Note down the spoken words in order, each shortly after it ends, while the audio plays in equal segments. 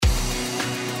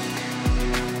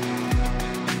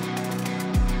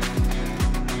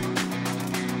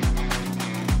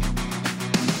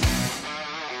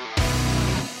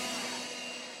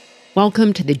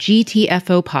Welcome to the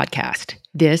GTFO podcast.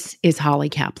 This is Holly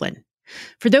Kaplan.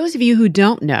 For those of you who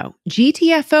don't know,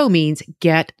 GTFO means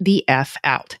get the F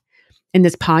out. In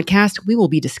this podcast, we will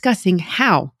be discussing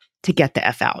how to get the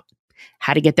F out.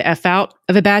 How to get the F out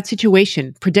of a bad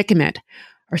situation, predicament,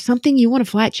 or something you want to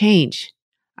flat change.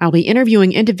 I'll be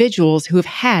interviewing individuals who have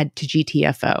had to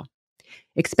GTFO.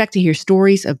 Expect to hear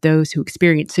stories of those who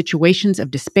experience situations of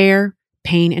despair,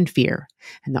 pain, and fear.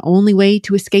 And the only way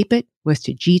to escape it was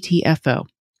to GTFO.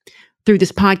 Through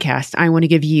this podcast, I want to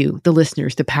give you, the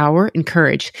listeners, the power and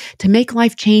courage to make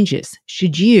life changes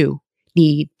should you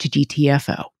need to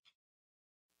GTFO.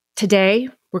 Today,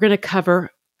 we're going to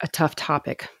cover a tough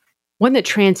topic, one that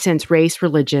transcends race,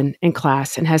 religion, and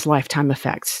class and has lifetime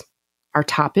effects. Our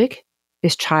topic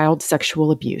is child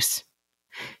sexual abuse.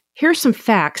 Here are some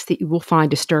facts that you will find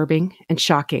disturbing and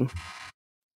shocking.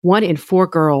 1 in 4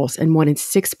 girls and 1 in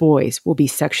 6 boys will be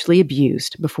sexually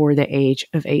abused before the age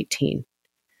of 18.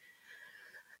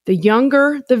 The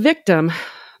younger the victim,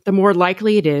 the more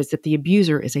likely it is that the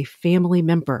abuser is a family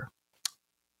member.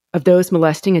 Of those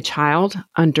molesting a child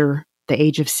under the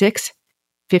age of 6,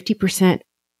 50%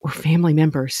 were family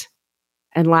members.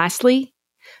 And lastly,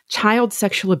 child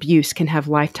sexual abuse can have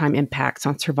lifetime impacts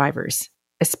on survivors,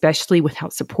 especially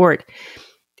without support.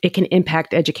 It can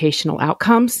impact educational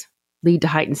outcomes, lead to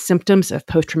heightened symptoms of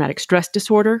post-traumatic stress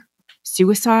disorder,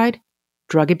 suicide,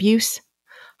 drug abuse,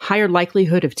 higher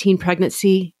likelihood of teen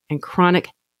pregnancy, and chronic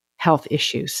health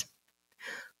issues.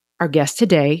 Our guest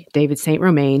today, David St.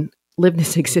 Romain, lived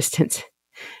this existence.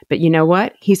 But you know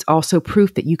what? He's also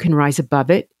proof that you can rise above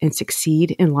it and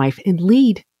succeed in life and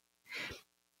lead.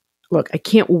 Look, I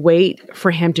can't wait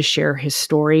for him to share his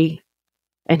story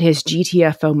and his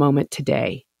GTFO moment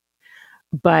today.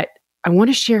 But I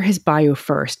want to share his bio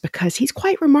first because he's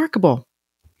quite remarkable.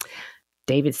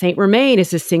 David St. Romain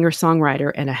is a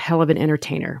singer-songwriter and a hell of an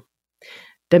entertainer.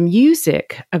 The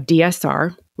music of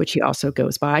DSR, which he also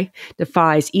goes by,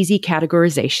 defies easy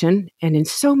categorization, and in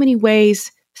so many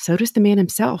ways, so does the man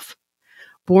himself.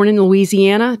 Born in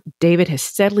Louisiana, David has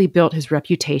steadily built his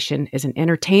reputation as an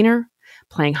entertainer,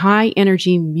 playing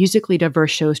high-energy, musically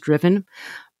diverse shows driven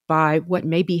by what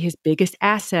may be his biggest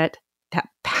asset, that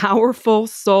powerful,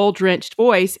 soul-drenched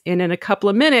voice. And in a couple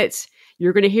of minutes,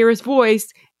 you're going to hear his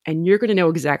voice, and you're going to know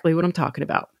exactly what I'm talking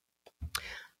about.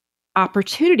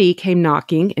 Opportunity came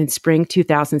knocking in spring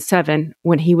 2007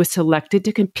 when he was selected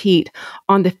to compete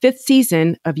on the 5th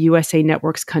season of USA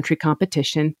Network's country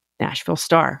competition, Nashville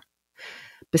Star.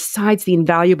 Besides the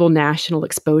invaluable national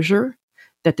exposure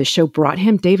that the show brought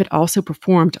him, David also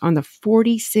performed on the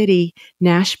 40-city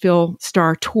Nashville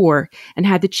Star Tour and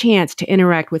had the chance to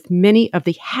interact with many of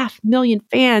the 500,000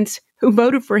 fans who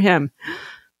voted for him.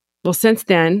 Well, since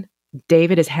then,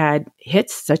 David has had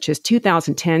hits such as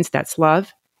 2010's That's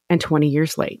Love and 20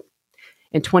 Years Late.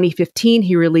 In 2015,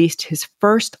 he released his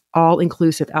first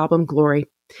all-inclusive album, Glory,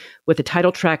 with a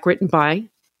title track written by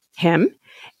him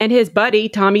and his buddy,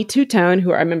 Tommy Tutone,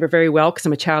 who I remember very well because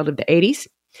I'm a child of the 80s.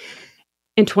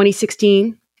 In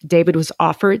 2016, David was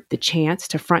offered the chance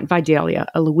to front Vidalia,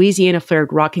 a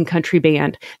Louisiana-flared rock and country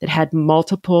band that had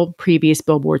multiple previous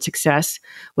Billboard success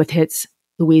with hits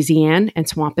Louisiane and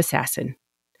Swamp Assassin.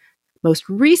 Most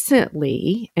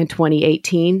recently, in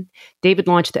 2018, David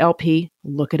launched the LP,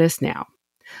 Look at Us Now,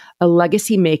 a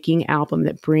legacy-making album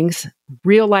that brings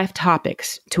real-life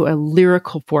topics to a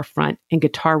lyrical forefront and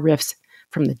guitar riffs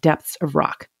from the depths of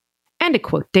rock. And to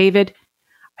quote David,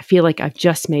 I feel like I've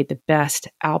just made the best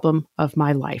album of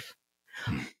my life.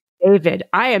 David,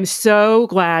 I am so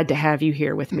glad to have you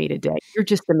here with me today. You're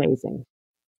just amazing.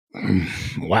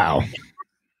 Wow.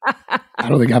 I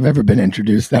don't think I've ever been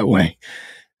introduced that way.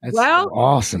 That's so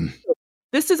awesome.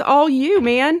 This is all you,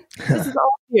 man. This is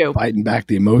all you. Fighting back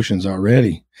the emotions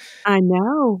already. I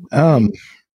know.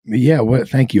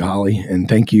 Thank you, Holly. And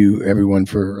thank you, everyone,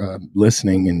 for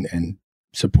listening and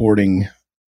supporting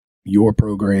your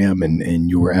program and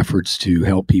your efforts to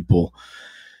help people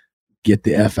get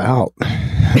the F out.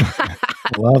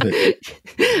 Love it.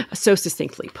 So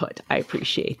succinctly put. I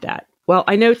appreciate that. Well,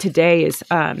 I know today is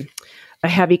a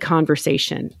heavy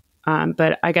conversation.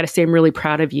 But I got to say, I'm really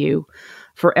proud of you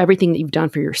for everything that you've done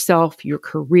for yourself, your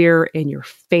career, and your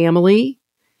family,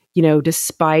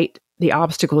 despite the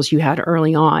obstacles you had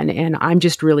early on. And I'm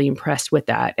just really impressed with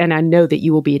that. And I know that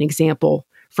you will be an example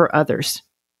for others.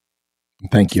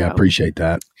 Thank you. I appreciate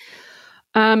that.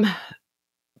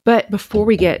 But before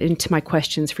we get into my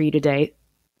questions for you today,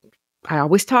 I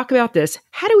always talk about this.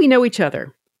 How do we know each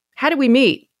other? How do we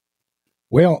meet?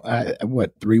 Well,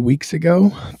 3 weeks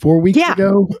ago, 4 weeks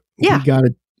ago,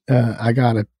 I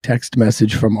got a text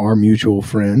message from our mutual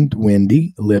friend,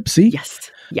 Wendy Lipsy.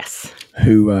 Yes.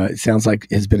 who it sounds like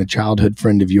has been a childhood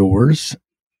friend of yours.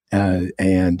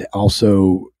 And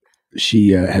also she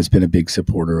has been a big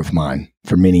supporter of mine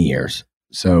for many years.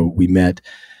 So we met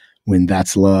when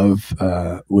That's Love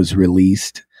was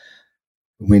released.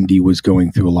 Wendy was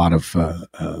going through a lot of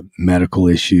medical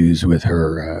issues with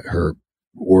her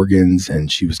organs, and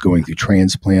she was going through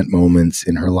transplant moments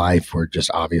in her life were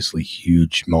just obviously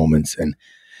huge moments. And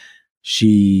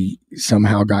she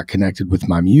somehow got connected with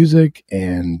my music,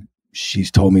 and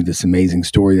she's told me this amazing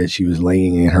story that she was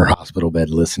laying in her hospital bed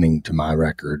listening to my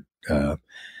record,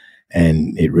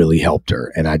 and it really helped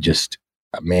her. And I just,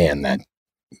 man,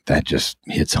 that just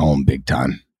hits home big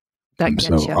time. I'm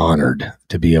so honored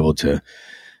to be able to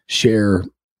share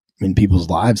in people's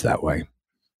lives that way.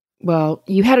 Well,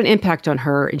 you had an impact on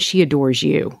her, and she adores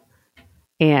you.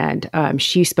 And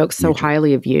she spoke so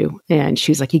highly of you. And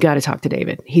she's like, you got to talk to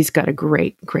David. He's got a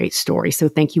great, great story. So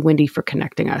thank you, Wendy, for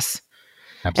connecting us.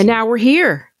 Absolutely. And now we're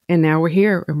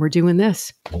here. And we're doing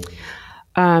this.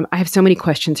 I have so many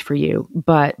questions for you.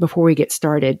 But before we get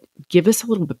started, give us a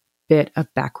little bit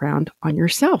of background on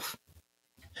yourself.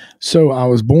 So I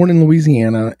was born in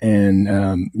Louisiana, and,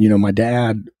 my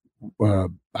dad,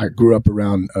 I grew up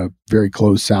around a very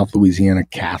close South Louisiana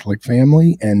Catholic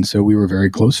family. And so we were a very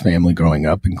close family growing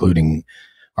up, including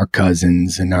our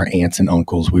cousins and our aunts and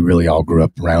uncles. We really all grew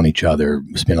up around each other,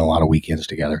 spent a lot of weekends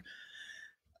together.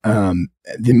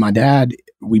 Then my dad,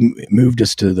 we moved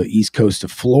us to the East Coast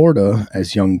of Florida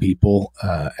as young people,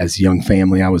 as a young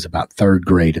family. I was about third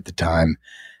grade at the time.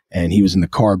 And he was in the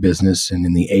car business. And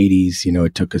in the 80s,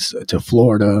 it took us to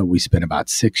Florida. We spent about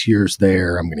 6 years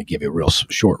there. I'm going to give you a real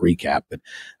short recap, but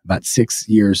about 6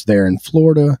 years there in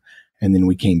Florida. And then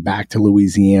we came back to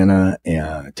Louisiana,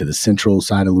 to the central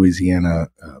side of Louisiana.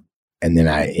 And then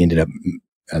I ended up,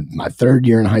 my third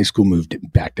year in high school, moved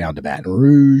back down to Baton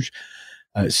Rouge.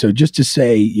 So just to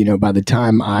say, by the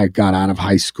time I got out of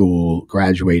high school,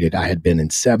 graduated, I had been in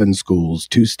 7 schools,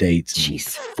 2 states, and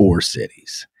 4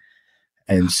 cities.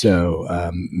 And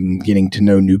so getting to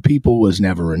know new people was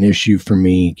never an issue for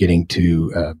me. Getting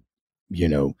to,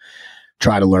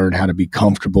 try to learn how to be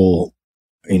comfortable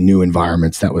in new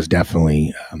environments, that was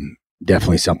definitely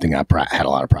something I had a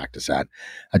lot of practice at.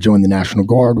 I joined the National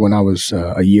Guard when I was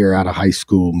a year out of high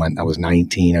school. I was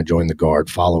 19. I joined the Guard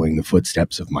following the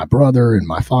footsteps of my brother and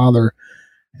my father.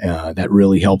 That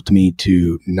really helped me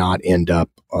to not end up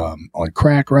on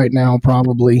crack right now,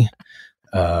 probably.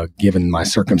 Given my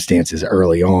circumstances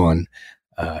early on,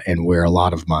 and where a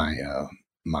lot of my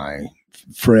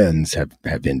friends have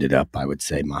ended up, I would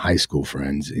say my high school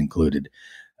friends included,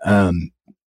 and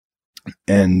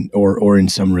or in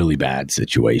some really bad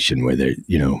situation where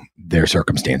their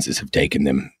circumstances have taken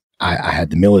them. I had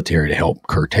the military to help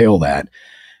curtail that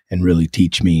and really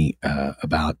teach me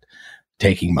about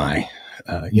taking my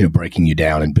breaking you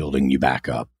down and building you back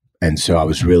up. And so I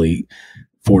was really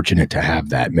fortunate to have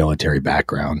that military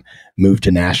background. Moved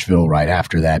to Nashville right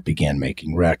after that, began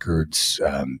making records.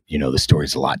 The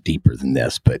story's a lot deeper than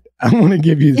this, but I want to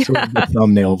give you sort of the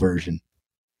thumbnail version.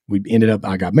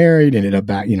 I got married, ended up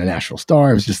back, Nashville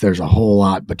Star. It was just, there's a whole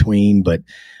lot between, but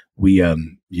we, I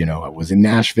was in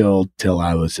Nashville till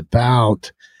I was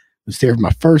there for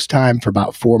my first time for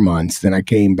about 4 months. Then I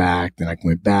came back, then I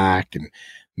went back and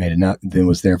then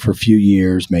was there for a few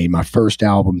years, made my first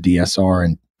album, DSR,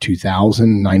 in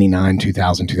 2000, 99,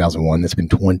 2000, 2001. That's been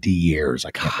 20 years. I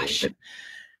can't believe it.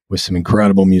 With some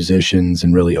incredible musicians,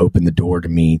 and really opened the door to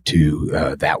me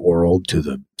to that world, to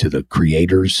the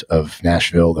creators of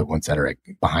Nashville, the ones that are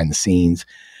behind the scenes.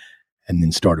 And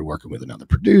then started working with another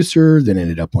producer, then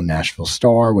ended up on Nashville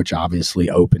Star, which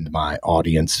obviously opened my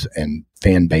audience and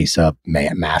fan base up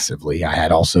massively. I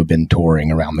had also been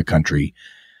touring around the country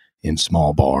in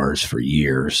small bars for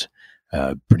years.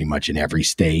 Pretty much in every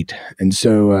state. And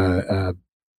so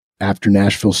after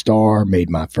Nashville Star, made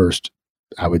my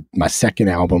second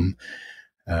album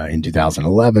in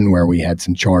 2011, where we had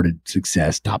some charted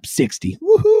success, top 60.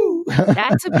 Woohoo!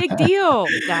 That's a big deal.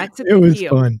 It was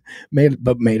fun.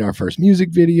 Made our first music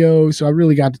video. So I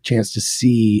really got the chance to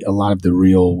see a lot of the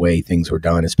real way things were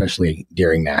done, especially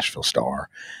during Nashville Star.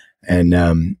 And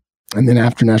then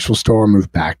after Nashville Star,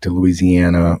 moved back to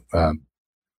Louisiana,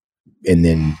 and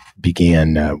then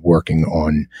began working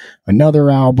on another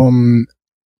album.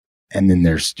 And then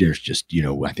there's just,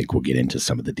 I think we'll get into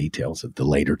some of the details of the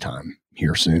later time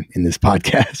here soon in this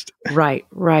podcast. Right.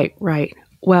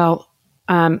 Well,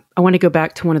 I want to go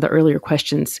back to one of the earlier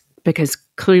questions, because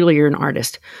clearly you're an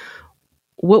artist.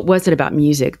 What was it about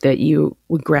music that you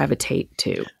would gravitate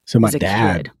to? So my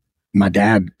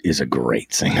dad is a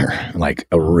great singer, like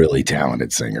a really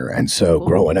talented singer. And so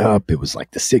growing up, it was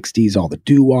like the 60s, all the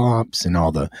doo-wops and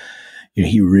all the,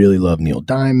 he really loved Neil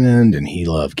Diamond and he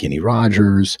loved Kenny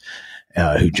Rogers,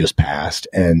 who just passed.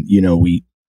 And,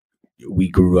 we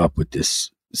grew up with this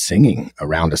singing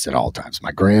around us at all times.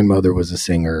 My grandmother was a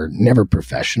singer, never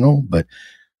professional, but,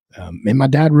 and my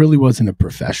dad really wasn't a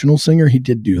professional singer. He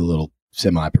did do a little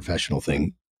semi-professional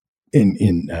thing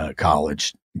in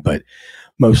college, but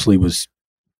mostly was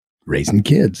raising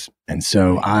kids. And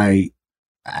so I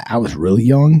was really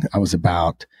young. I was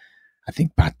about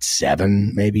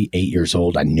 7, maybe 8 years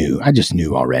old. I just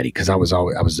knew already, because I was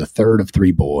the third of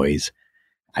 3 boys.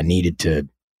 I needed to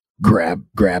grab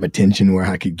attention where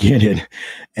I could get it.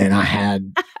 And I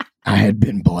had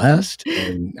been blessed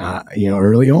and,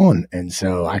 early on. And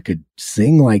so I could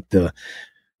sing like the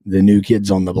new kids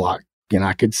on the block, and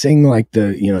I could sing like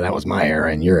that was my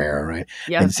era and your era. Right.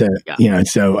 Yeah. And so, and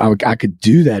so I could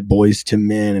do that Boys to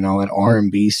Men and all that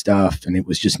R&B stuff. And it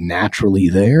was just naturally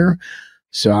there.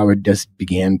 So I would just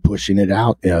began pushing it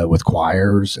out with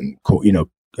choirs and,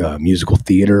 musical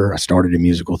theater. I started in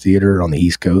musical theater on the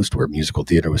East Coast, where musical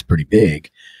theater was pretty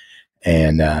big,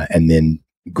 and then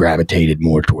gravitated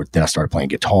more towards. Then I started playing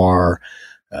guitar,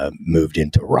 moved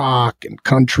into rock and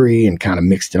country, and kind of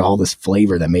mixed it all this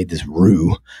flavor that made this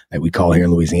roux that we call here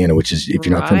in Louisiana, which is, if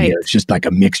you're not from here, it's just like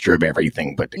a mixture of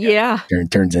everything put together. Yeah,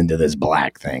 it turns into this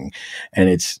black thing,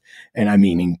 and I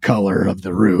mean in color of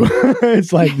the roux.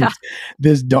 It's like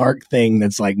this dark thing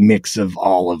that's like mix of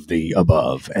all of the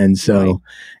above. And so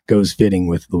goes fitting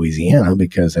with Louisiana,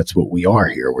 because that's what we are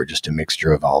here. We're just a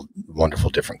mixture of all wonderful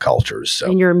different cultures. So,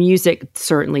 and your music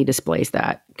certainly displays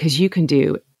that, because you can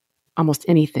do almost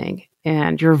anything,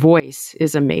 and your voice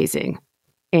is amazing,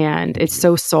 and it's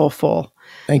so soulful.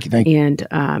 Thank you.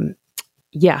 And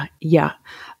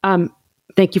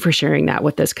thank you for sharing that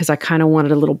with us, because I kind of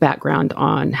wanted a little background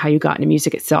on how you got into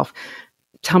music itself.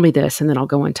 Tell me this, and then I'll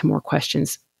go into more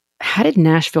questions. How did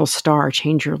Nashville Star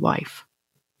change your life?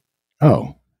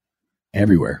 Oh,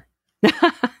 everywhere.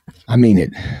 I mean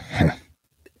it.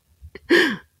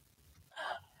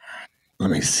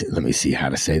 Let me see how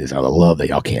to say this. I love that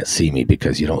y'all can't see me,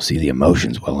 because you don't see the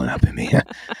emotions welling up in me.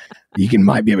 You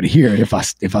might be able to hear it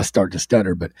if I start to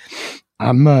stutter, but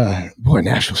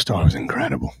Nashville Star was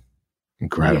incredible.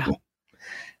 Incredible. Yeah.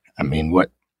 I mean, what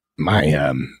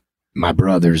my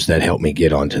brothers that helped me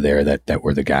get onto there, that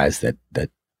were the guys that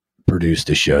produced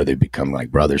the show. They've become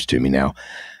like brothers to me now.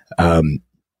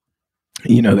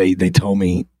 They told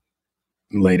me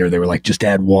later, they were like, just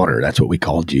add water. That's what we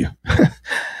called you.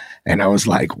 And I was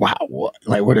like, wow,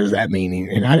 what does that mean?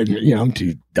 And I didn't, I'm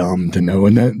too dumb to know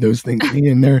what those things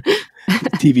mean. And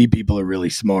TV people are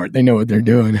really smart. They know what they're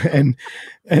doing. And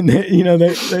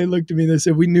they looked at me, they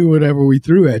said, we knew whatever we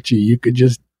threw at you,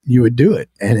 you would do it.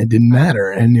 And it didn't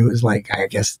matter. And it was like, I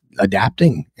guess,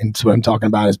 adapting. And so what I'm talking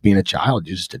about is being a child,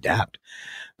 you just adapt.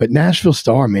 But Nashville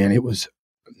Star, man,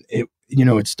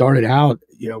 it started out,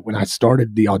 when I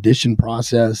started the audition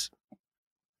process,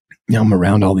 I'm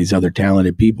around all these other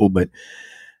talented people, but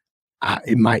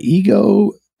my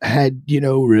ego had,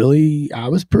 really, I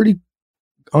was pretty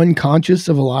unconscious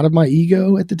of a lot of my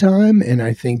ego at the time. And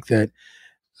I think that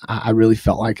I really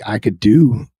felt like I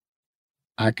didn't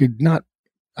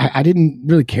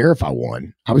really care if I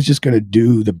won. I was just going to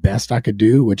do the best I could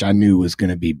do, which I knew was going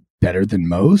to be better than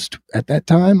most at that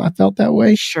time. I felt that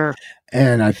way. Sure.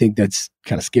 And I think that's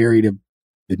kind of scary to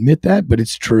admit that, but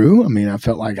it's true. I mean, I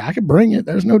felt like I could bring it.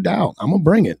 There's no doubt. I'm gonna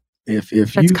bring it.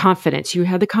 That's confidence. You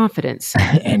had the confidence.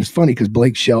 And it's funny because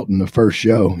Blake Shelton, the first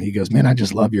show, he goes, man, I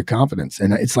just love your confidence.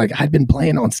 And it's like, I'd been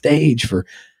playing on stage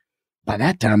by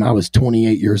that time I was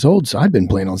 28 years old. So I'd been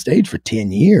playing on stage for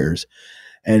 10 years,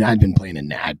 and I'd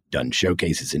done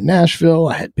showcases in Nashville.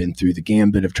 I had been through the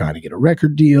gambit of trying to get a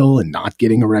record deal and not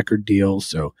getting a record deal.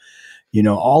 So,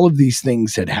 all of these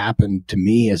things had happened to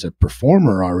me as a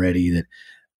performer already, that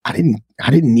I didn't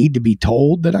need to be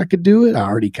told that I could do it. I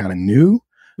already kind of knew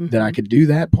that I could do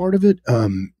that part of it.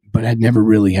 But I'd never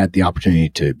really had the opportunity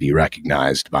to be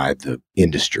recognized by the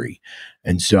industry.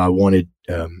 And so I wanted,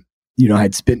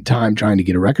 I'd spent time trying to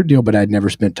get a record deal, but I'd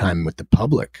never spent time with the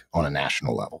public on a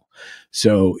national level.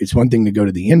 So it's one thing to go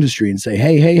to the industry and say,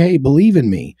 hey, believe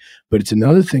in me. But it's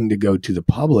another thing to go to the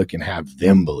public and have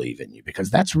them believe in you,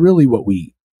 because that's really what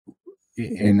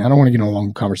and I don't want to get in a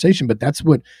long conversation, but that's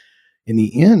what, in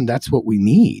the end, that's what we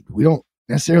need. We don't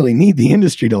necessarily need the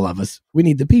industry to love us. We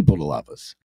need the people to love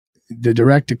us. The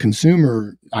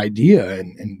direct-to-consumer idea,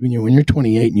 and when you're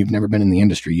 28 and you've never been in the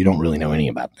industry, you don't really know anything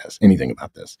about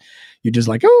this. You're just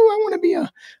like, oh, I want to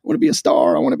be a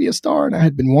star. I want to be a star. And I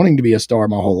had been wanting to be a star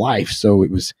my whole life. So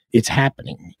it's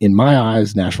happening. In my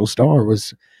eyes, Nashville Star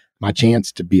was my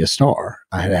chance to be a star.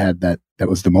 I had that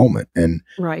was the moment. And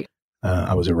right.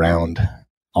 I was around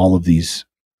all of these,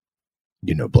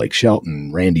 Blake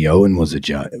Shelton, Randy Owen was a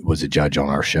judge on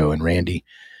our show. And Randy,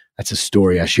 that's a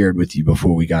story I shared with you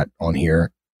before we got on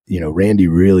here. Randy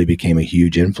really became a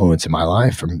huge influence in my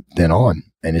life from then on,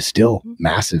 and is still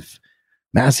massive,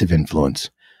 massive influence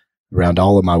around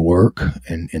all of my work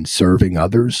and serving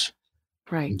others.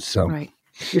 Right. So right.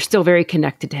 You're still very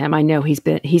connected to him. I know he's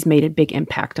made a big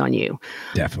impact on you.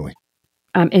 Definitely.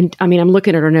 And I mean, I'm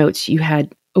looking at our notes. You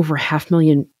had over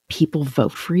 500,000 people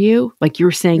vote for you. Like you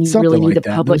were saying, you really need the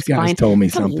public Those guys spine. told me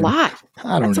That's something. a lot.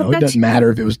 I don't know. It doesn't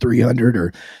matter if it was 300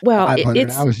 or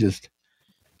 500.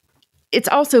 It's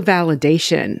also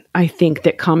validation, I think,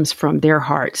 that comes from their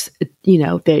hearts.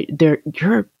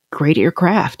 You're great at your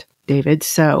craft, David.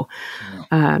 So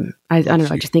I don't know.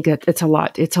 I just think that it's a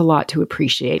lot. It's a lot to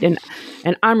appreciate. And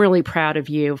I'm really proud of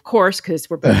you, of course, because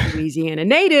we're both Louisiana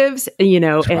natives, and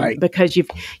right. because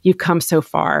you've come so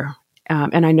far.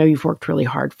 And I know you've worked really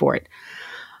hard for it.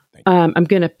 I'm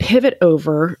going to pivot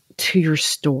over to your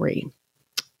story.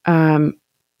 It's a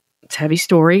heavy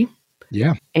story.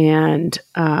 Yeah. And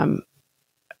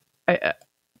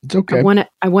it's okay.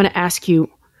 I want to ask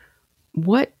you,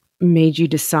 what made you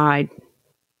decide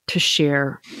to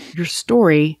share your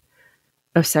story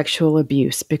of sexual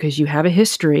abuse? Because you have a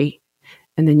history,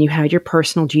 and then you had your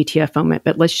personal GTF moment.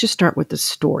 But let's just start with the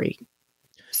story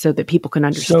so that people can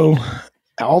understand.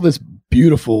 So all this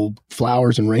beautiful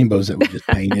flowers and rainbows that we just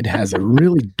painted has a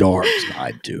really dark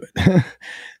side to it.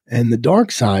 And the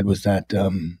dark side was that,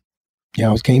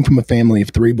 I came from a family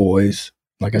of 3 boys.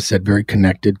 Like I said, very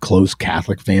connected, close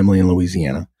Catholic family in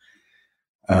Louisiana.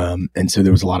 And so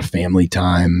there was a lot of family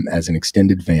time as an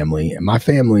extended family. And my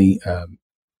family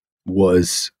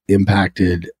was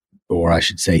impacted, or I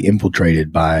should say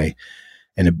infiltrated by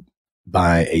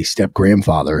a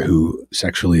step-grandfather who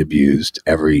sexually abused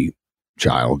every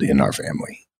child in our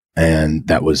family. And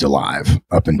that was alive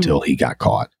up until he got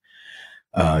caught,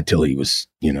 until he was,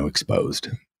 exposed.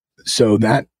 So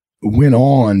that went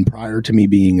on prior to me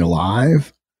being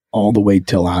alive all the way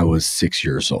till I was 6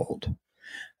 years old.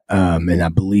 And I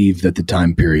believe that the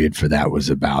time period for that was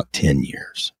about 10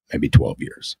 years, maybe 12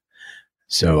 years.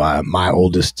 So my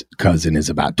oldest cousin is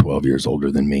about 12 years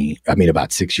older than me. I mean,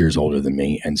 about 6 years older than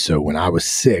me. And so when I was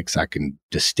 6, I can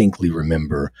distinctly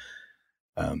remember,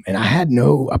 and I had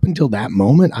up until that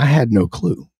moment, I had no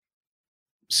clue.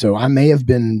 So I may have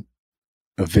been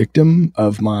a victim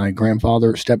of my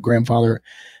step-grandfather,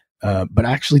 but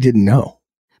I actually didn't know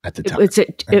at the time.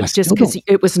 It's just because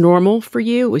it was normal for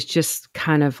you? It was just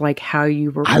kind of like how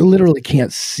you were? I literally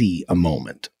can't see a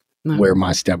moment where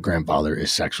my step-grandfather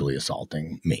is sexually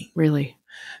assaulting me. Really?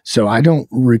 So I don't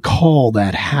recall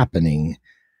that happening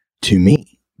to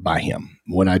me by him.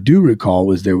 What I do recall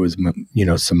was there was,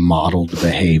 some modeled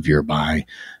behavior by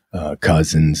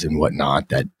cousins and whatnot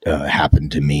that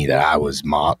happened to me that I was,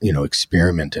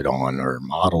 experimented on or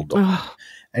modeled on.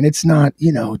 And it's not,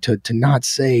 to not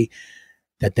say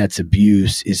that that's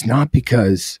abuse is not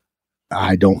because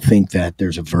I don't think that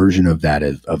there's a version of that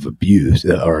of abuse,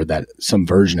 or that some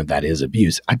version of that is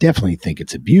abuse. I definitely think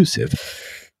it's abusive,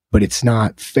 but it's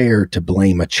not fair to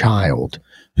blame a child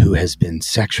who has been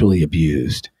sexually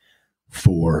abused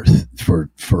for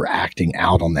acting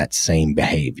out on that same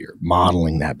behavior,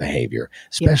 modeling that behavior,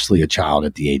 especially a child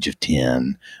at the age of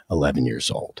 10, 11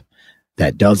 years old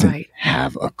that doesn't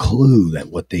have a clue that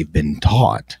what they've been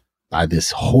taught by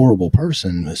this horrible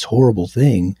person, this horrible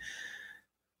thing,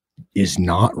 is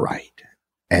not right.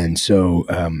 And so,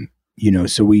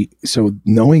 so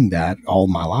knowing that all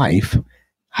my life,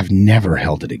 I've never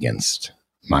held it against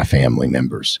my family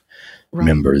members,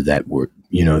 that were,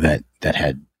 that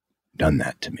had done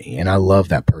that to me. And I love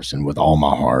that person with all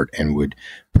my heart and would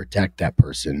protect that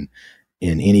person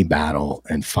in any battle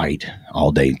and fight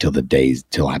all day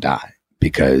till I die,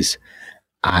 because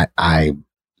my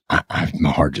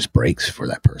heart just breaks for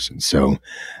that person. So,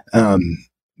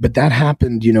 but that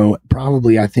happened,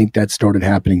 probably I think that started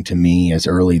happening to me as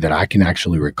early that I can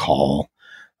actually recall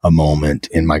a moment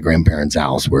in my grandparents'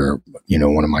 house where,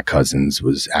 one of my cousins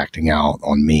was acting out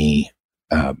on me,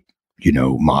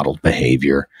 modeled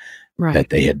behavior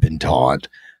that they had been taught.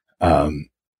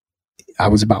 I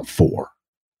was about 4.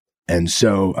 And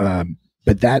so,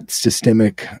 but that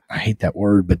systemic, I hate that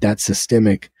word, but that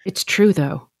systemic. It's true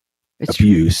though.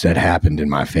 Abuse that happened in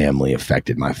my family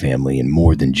affected my family, and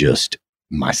more than just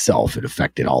myself. It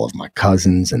affected all of my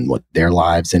cousins and what their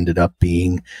lives ended up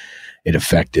being. It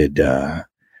affected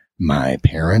my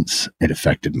parents. It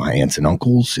affected my aunts and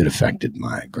uncles. It affected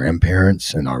my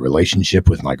grandparents, and our relationship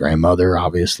with my grandmother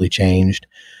obviously changed,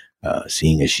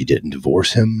 seeing as she didn't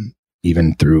divorce him,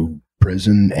 even through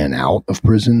prison and out of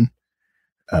prison.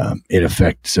 it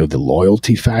affects, so the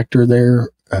loyalty factor there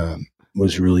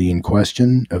was really in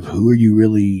question of who are you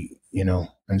really,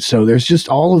 and so there's just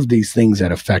all of these things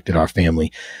that affected our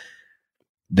family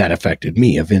that affected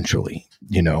me eventually,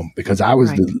 because I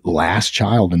was the last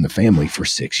child in the family for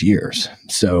 6 years.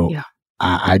 So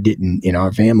I didn't, in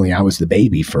our family, I was the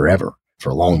baby forever, for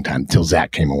a long time, until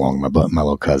Zach came along, my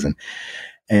little cousin.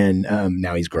 And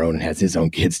now he's grown and has his own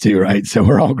kids too, right? So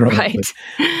we're all grown up.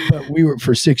 But we were,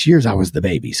 for 6 years, I was the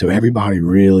baby. So everybody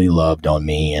really loved on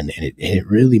me. And it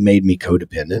really made me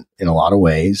codependent in a lot of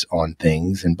ways on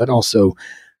things. But also,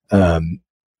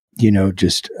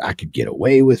 just I could get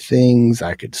away with things.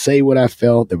 I could say what I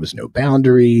felt. There was no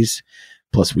boundaries.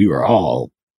 Plus, we were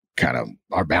all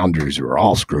our boundaries were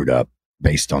all screwed up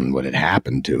based on what had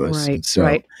happened to us. Right, and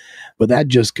so, but that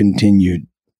just continued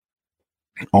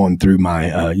on through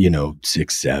my,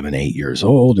 6, 7, 8 years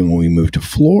old. And when we moved to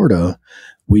Florida,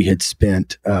 we had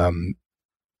spent,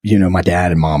 my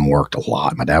dad and mom worked a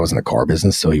lot. My dad was in the car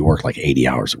business, so he worked like 80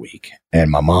 hours a week.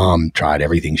 And my mom tried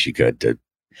everything she could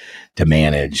to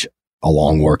manage,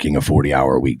 along working a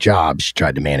 40-hour a week job. She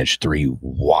tried to manage 3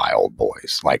 wild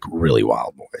boys, like really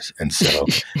wild boys. And so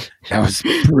that was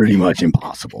pretty much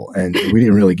impossible. And we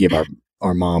didn't really give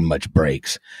our mom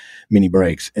many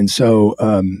breaks. And so,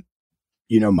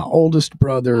 my oldest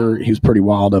brother, he was pretty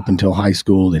wild up until high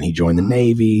school. Then he joined the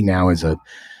Navy, now is a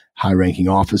high-ranking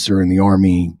officer in the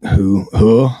Army, who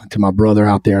to my brother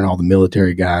out there and all the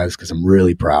military guys, because I'm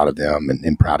really proud of them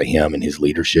and proud of him and his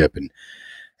leadership and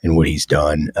what he's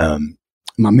done.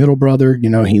 My middle brother,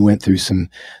 he went through some,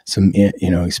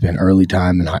 he spent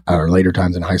later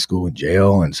times in high school in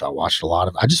jail. And so I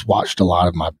just watched a lot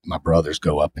of my brothers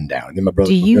go up and down. And then my brother.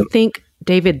 Do you think,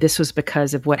 David, this was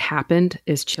because of what happened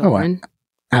as children?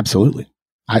 Absolutely.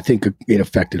 I think it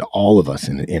affected all of us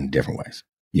in different ways.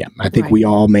 Yeah. I think we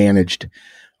all managed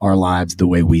our lives the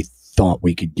way we thought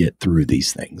we could get through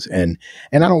these things. And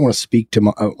I don't want to speak to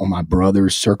on my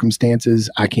brother's circumstances.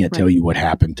 I can't tell you what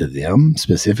happened to them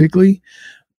specifically,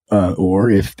 or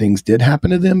if things did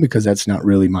happen to them, because that's not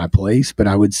really my place. But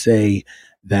I would say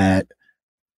that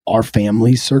our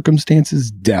family's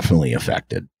circumstances definitely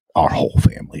affected our whole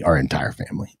family, our entire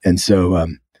family. And so,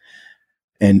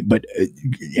 and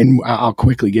I'll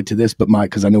quickly get to this, but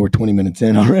because I know we're 20 minutes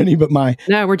in already, but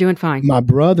no, we're doing fine. My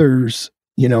brothers,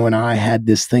 and I had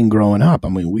this thing growing up. I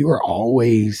mean, we were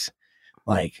always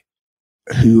like,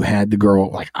 who had the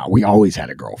girl? Like, we always had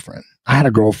a girlfriend. I had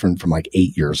a girlfriend from like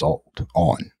 8 years old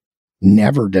on.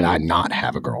 Never did I not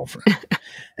have a girlfriend.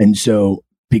 And so,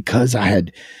 because I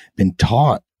had been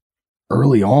taught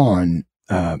early on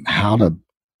how to,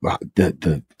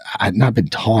 I had not been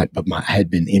taught, but I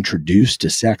had been introduced to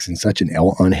sex in such an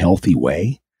unhealthy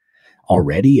way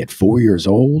already at 4 years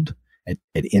old.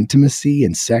 At intimacy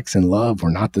and sex and love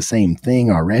were not the same thing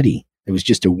already. It was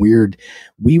just a weird,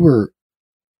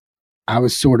 I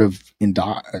was sort of, I don't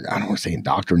want to say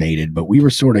indoctrinated, but we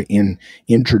were sort of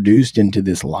introduced into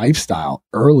this lifestyle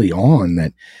early on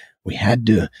that we had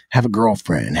to have a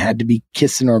girlfriend, had to be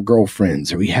kissing our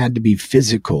girlfriends, or we had to be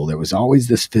physical. There was always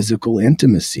this physical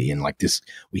intimacy, and like this,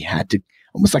 we had to,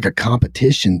 almost like a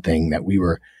competition thing, that we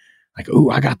were like, oh,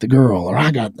 I got the girl, or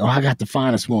I got the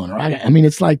finest one, or I mean,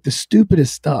 it's like the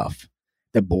stupidest stuff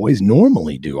that boys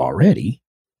normally do already,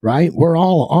 right? We're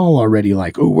all already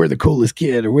like, oh, we're the coolest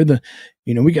kid, or we're the,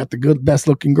 we got the best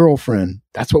looking girlfriend.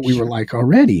 That's what we were like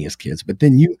already as kids. But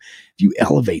then you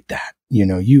elevate that,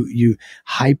 you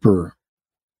hyper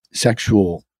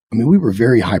sexual. I mean, we were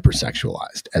very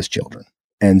hypersexualized as children.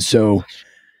 And so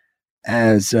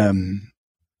as,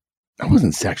 I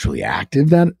wasn't sexually active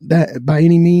that by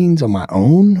any means on my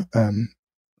own.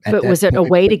 But was it a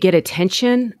way to get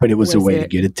attention? But it was a way to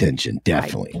get attention,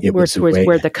 definitely. Right. It was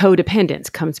where the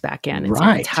codependence comes back in.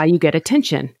 It's how you get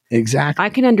attention. Exactly. I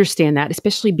can understand that,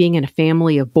 especially being in a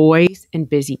family of boys and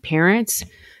busy parents.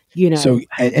 So,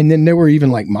 and then there were even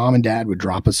like mom and dad would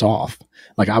drop us off.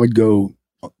 Like I would go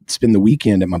spend the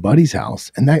weekend at my buddy's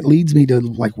house, and that leads me to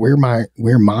like where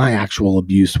my actual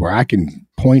abuse, where I can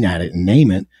point at it and name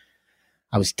it.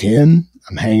 I was 10.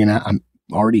 I'm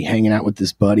already hanging out with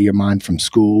this buddy of mine from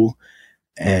school,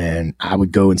 and I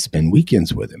would go and spend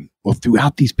weekends with him. Well,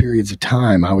 throughout these periods of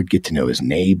time, I would get to know his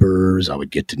neighbors. I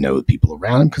would get to know the people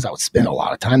around him because I would spend a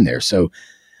lot of time there. So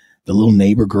the little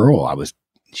neighbor girl,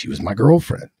 she was my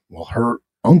girlfriend. Well, her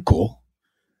uncle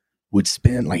would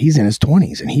spend, like, he's in his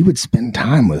 20s, and he would spend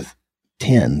time with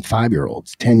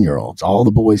 5-year-olds, 10-year-olds, all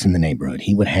the boys in the neighborhood.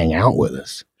 He would hang out with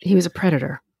us. He was a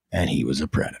predator. And he was a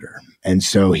predator. And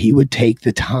so he would take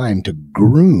the time to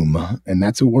groom, and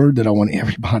that's a word that I want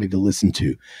everybody to listen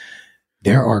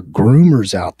there are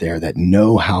groomers out there that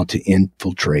know how to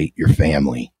infiltrate your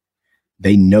family.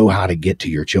 They know how to get to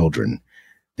your children.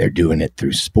 They're doing it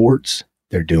through sports.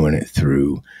 They're doing it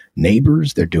through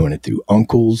neighbors. They're doing it through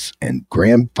uncles and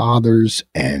grandfathers,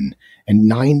 and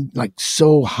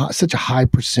such a high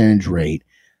percentage rate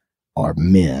are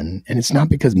men. And it's not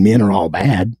because men are all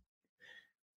bad,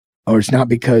 or it's not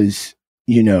because,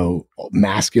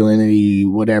 masculinity,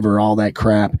 whatever, all that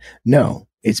crap. No,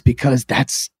 it's because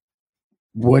that's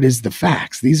what is the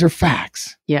facts. These are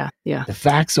facts. Yeah. Yeah. The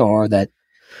facts are that,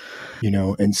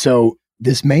 and so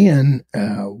this man,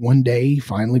 one day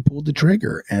finally pulled the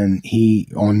trigger, and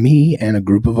on me and a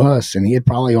group of us, and he had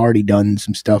probably already done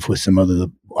some stuff with some of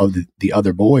the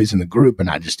other boys in the group, and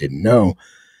I just didn't know.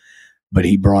 But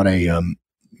he brought I'm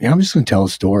just going to tell a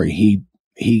story.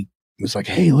 He was like,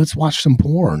 "Hey, let's watch some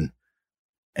porn."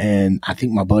 And I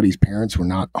think my buddy's parents were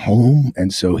not home.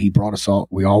 And so he brought us all,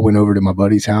 we all went over to my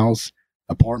buddy's house,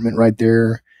 apartment right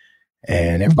there.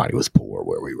 And everybody was poor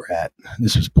where we were at.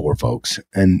 This was poor folks.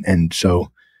 And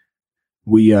so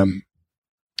he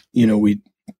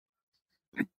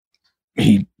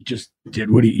just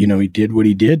did what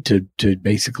he did to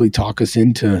basically talk us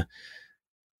into,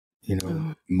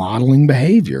 modeling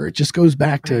behavior. It just goes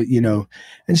back to,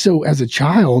 and so as a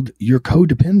child, you're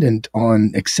codependent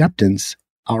on acceptance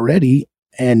already.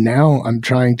 And now I'm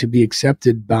trying to be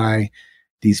accepted by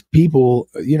these people.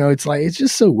 It's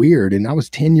just so weird. And I was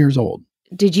 10 years old.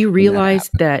 Did you realize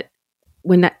that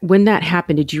when that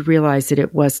happened, did you realize that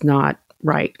it was not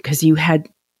right? Because you had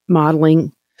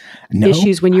modeling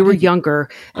issues when you were younger,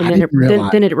 and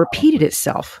then it repeated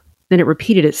itself. Then it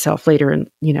repeated itself later in,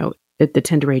 at the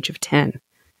tender age of 10.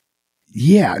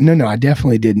 Yeah, no, I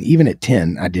definitely didn't. Even at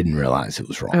 10, I didn't realize it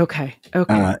was wrong. Okay.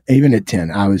 Even at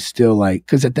 10, I was still like,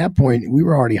 because at that point we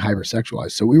were already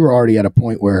hypersexualized. So we were already at a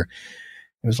point where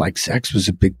it was like sex was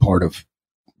a big part of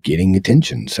getting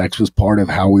attention. Sex was part of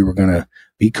how we were going to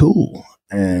be cool.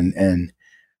 And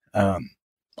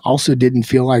also didn't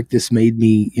feel like this made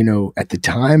me, at the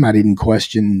time I didn't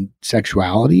question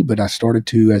sexuality, but I started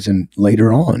to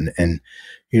later on. And,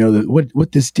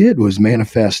 what this did was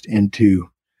manifest into,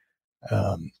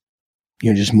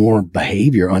 just more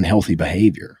behavior, unhealthy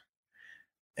behavior.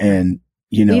 And,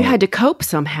 you had to cope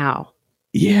somehow.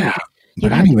 Yeah.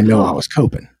 But I didn't even know I was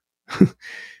coping.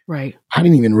 Right. I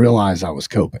didn't even realize I was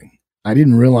coping. I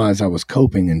didn't realize I was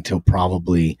coping until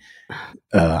probably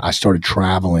I started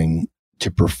traveling to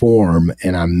perform,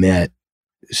 and I met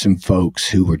some folks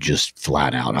who were just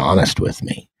flat out honest with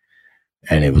me.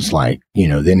 And it was like,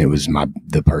 then it was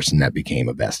the person that became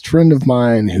a best friend of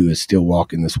mine who is still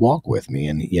walking this walk with me.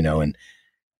 And, and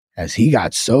as he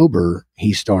got sober,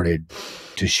 he started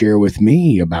to share with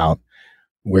me about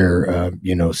where,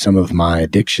 some of my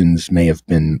addictions may have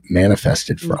been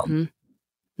manifested from,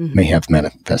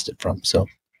 So,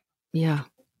 yeah.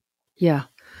 Yeah.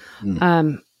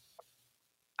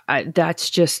 That's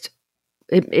just,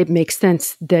 it makes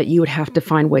sense that you would have to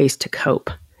find ways to cope,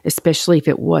 especially if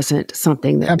it wasn't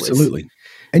something that absolutely. Was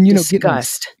and,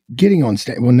 discussed. Getting on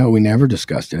stage. Well, no, we never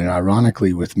discussed it. And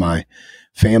ironically, with my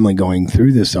family going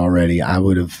through this already, I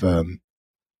would have, I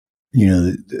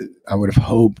would have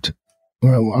hoped,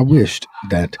 or I wished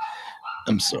that,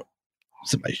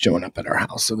 somebody's showing up at our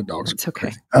house. So the dogs. It's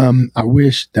okay. I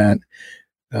wish that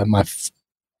my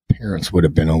parents would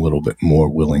have been a little bit more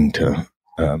willing to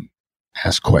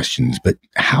ask questions. But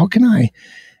how can I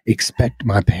expect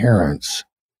my parents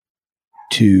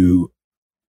to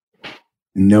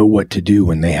know what to do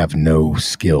when they have no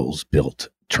skills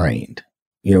trained?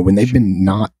 When they've been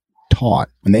not taught,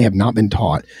 when they have not been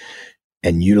taught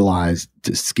and utilize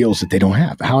the skills that they don't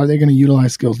have. How are they going to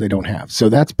utilize skills they don't have? So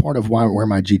that's part of where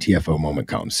my GTFO moment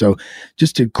comes. So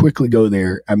just to quickly go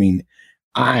there,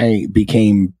 I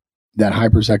became that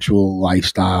hypersexual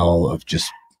lifestyle of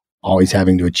just always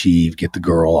having to achieve, get the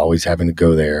girl, always having to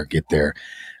go there, get there.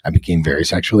 I became very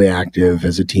sexually active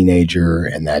as a teenager,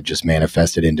 and that just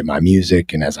manifested into my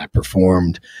music. And as I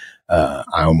performed, I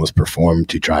almost performed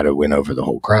to try to win over the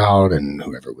whole crowd and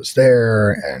whoever was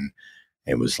there. And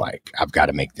it was like, I've got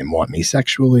to make them want me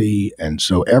sexually. And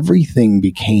so everything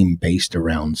became based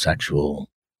around sexual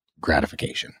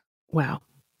gratification. Wow.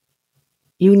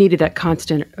 You needed that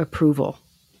constant approval.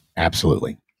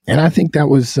 Absolutely. And I think that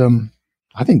was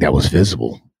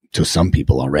visible to some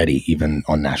people already, even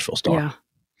on Nashville Star. Yeah.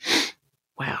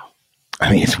 Wow.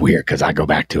 It's weird because I go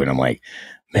back to it. I'm like,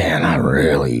 man, I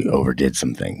really overdid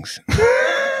some things.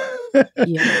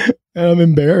 Yeah. And I'm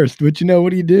embarrassed, but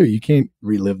what do? You can't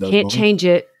relive those moments.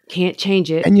 Can't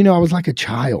change it. And I was like a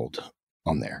child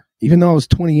on there, even though I was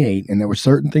 28 and there were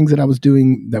certain things that I was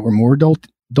doing that were more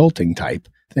adulting type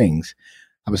things.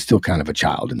 I was still kind of a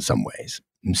child in some ways.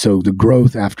 And so the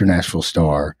growth after Nashville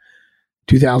Star,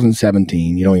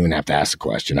 2017, you don't even have to ask the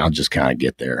question. I'll just kind of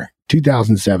get there.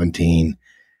 2017,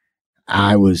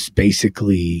 I was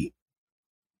basically,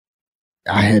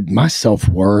 I had my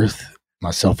self-worth,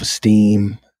 my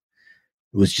self-esteem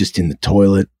was just in the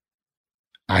toilet.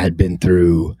 I had been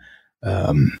through,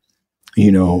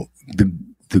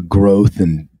 the growth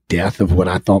and death of what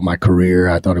I thought my career.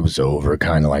 I thought it was over,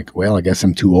 kind of like, well, I guess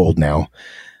I'm too old now.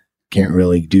 Can't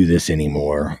really do this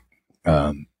anymore.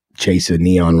 Chase a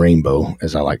neon rainbow,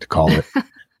 as I like to call it.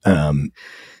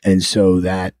 And so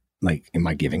that, like, am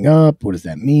I giving up? What does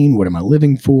that mean? What am I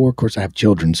living for? Of course, I have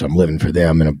children, so I'm living for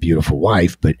them and a beautiful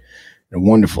wife, but a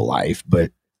wonderful life.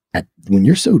 But when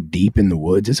you're so deep in the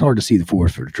woods, it's hard to see the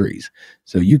forest for the trees.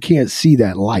 So you can't see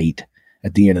that light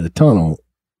at the end of the tunnel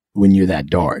when you're that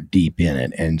dark, deep in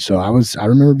it. And so I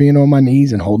remember being on my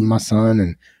knees and holding my son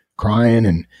and crying,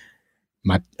 and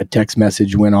a text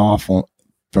message went off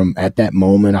from at that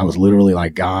moment. I was literally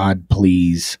like, God,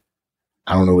 please,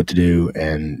 I don't know what to do.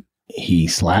 And he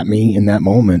slapped me in that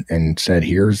moment and said,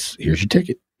 here's your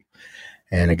ticket.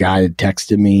 And a guy had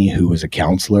texted me who was a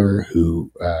counselor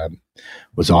who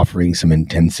was offering some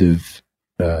intensive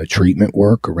treatment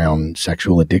work around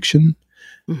sexual addiction.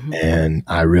 Mm-hmm. And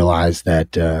I realized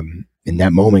that in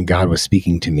that moment, God was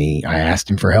speaking to me. I asked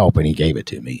him for help and he gave it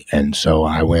to me. And so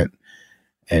I went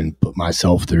and put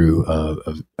myself through a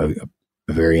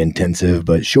very intensive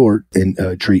but short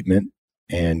treatment,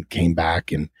 and came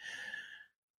back and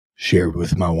shared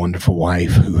with my wonderful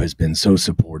wife, who has been so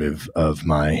supportive of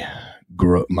my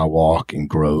walk and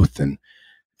growth.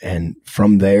 And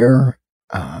from there,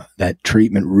 that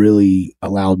treatment really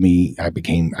allowed me, I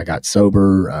got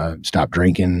sober, stopped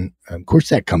drinking. Of course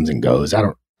that comes and goes.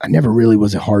 I never really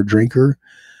was a hard drinker.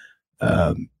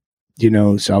 So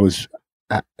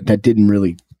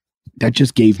that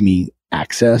just gave me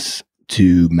access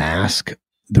to mask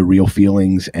the real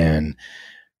feelings and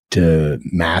to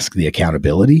mask the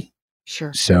accountability.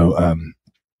 Sure. So,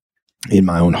 in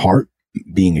my own heart,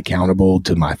 being accountable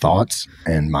to my thoughts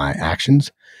and my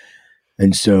actions.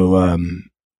 And so,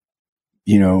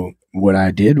 what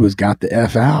I did was got the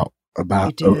F out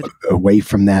away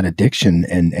from that addiction,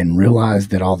 and realized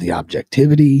that all the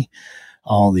objectivity,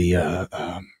 all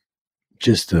the,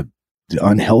 just the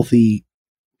unhealthy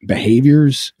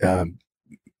behaviors,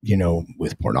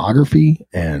 with pornography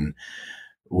and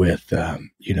with,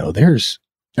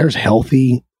 there's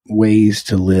healthy ways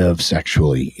to live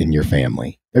sexually in your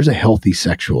family. There's a healthy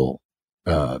sexual,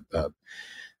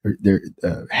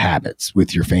 habits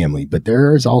with your family, but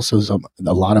there is also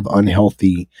a lot of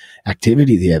unhealthy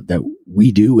activity that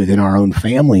we do within our own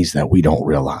families that we don't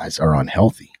realize are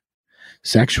unhealthy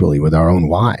sexually with our own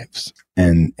wives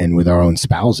and with our own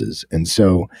spouses. And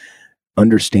so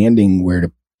understanding where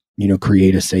to,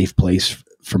 create a safe place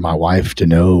for my wife to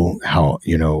know how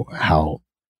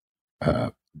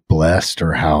blessed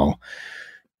or how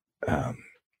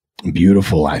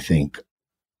beautiful I think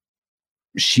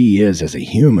she is as a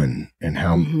human, and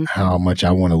how much I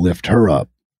want to lift her up,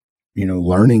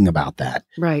 learning about that.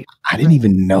 Right. I didn't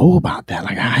even know about that.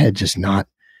 Like, I had just not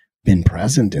been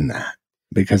present in that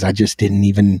because I just didn't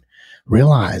even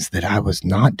realize that I was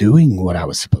not doing what I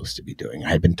was supposed to be doing. I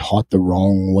had been taught the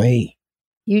wrong way.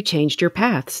 You changed your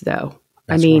paths though.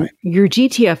 That's right. Your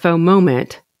GTFO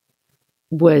moment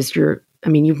was you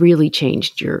really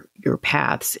changed your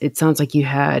paths. It sounds like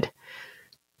it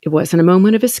wasn't a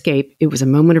moment of escape. It was a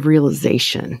moment of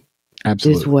realization.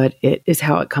 Absolutely. Is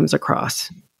how it comes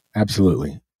across.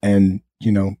 Absolutely. And,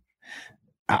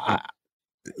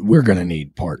 we're going to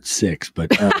need part 6,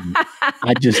 but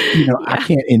I just, I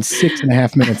can't, in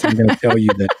 6.5 minutes, I'm going to tell you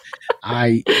that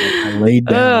I laid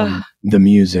down the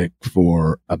music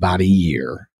for about a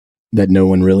year that no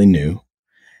one really knew.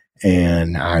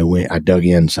 And I dug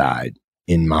inside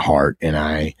in my heart, and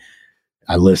I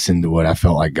listened to what I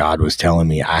felt like God was telling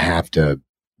me. I have to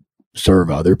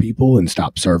serve other people and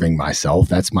stop serving myself.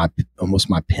 That's almost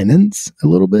my penance a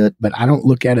little bit, but I don't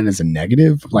look at it as a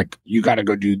negative. Like, you got to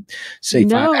go say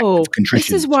 5 acts of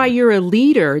contrition. This is why you're a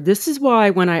leader. This is why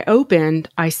when I opened,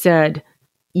 I said,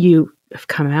 you have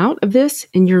come out of this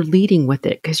and you're leading with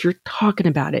it because you're talking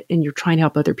about it and you're trying to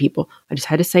help other people. I just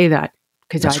had to say that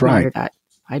because I admire that.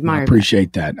 I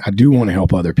appreciate that. I do want to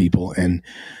help other people. And,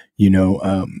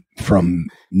 from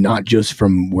not just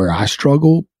from where I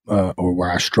struggle, or where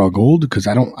I struggled, because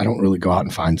I don't really go out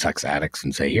and find sex addicts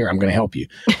and say, here, I'm going to help you.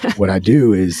 What I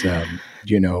do is, I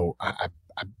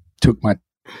took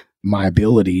my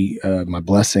ability, my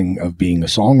blessing of being a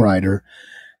songwriter,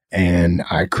 and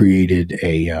I created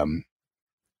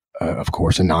of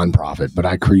course, a nonprofit, but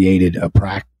I created a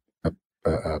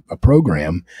a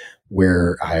program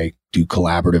where I do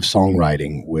collaborative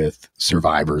songwriting with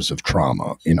survivors of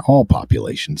trauma in all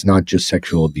populations, not just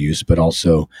sexual abuse, but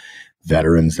also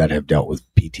veterans that have dealt with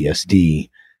PTSD,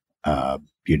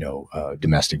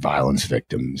 domestic violence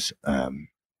victims,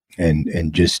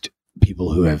 and just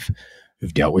people who've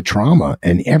dealt with trauma,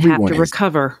 and everyone have to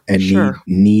recover and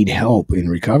need help in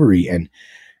recovery.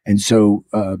 And so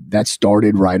that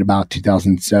started right about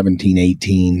 2017,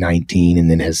 18, 19,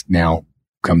 and then has now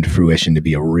come to fruition to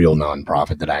be a real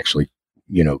nonprofit that I actually,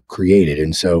 created.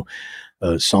 And so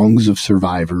Songs of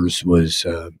Survivors was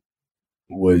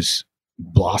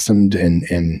blossomed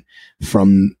and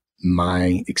from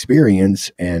my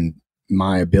experience and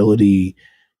my ability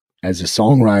as a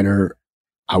songwriter,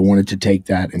 I wanted to take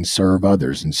that and serve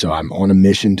others. And so I'm on a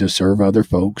mission to serve other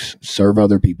folks, serve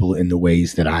other people in the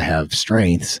ways that I have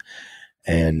strengths.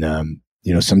 And,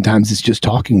 sometimes it's just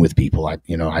talking with people. I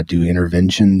do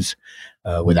interventions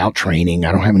without training.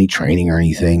 I don't have any training or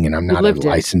anything, and I'm not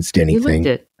licensed to anything. You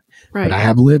lived it. Right. But I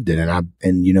have lived it.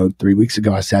 And 3 weeks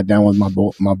ago, I sat down with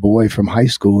my boy from high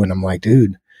school, and I'm like,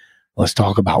 dude, let's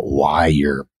talk about why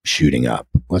you're shooting up.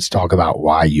 Let's talk about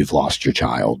why you've lost your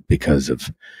child because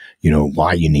of,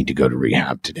 why you need to go to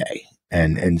rehab today.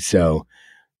 And so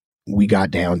we got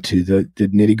down to the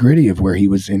nitty gritty of where he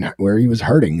was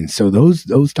hurting. And so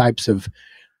those types of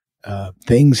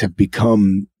things have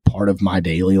become part of my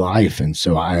daily life. And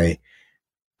so I'm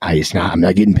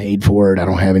not getting paid for it. I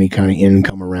don't have any kind of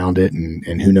income around it.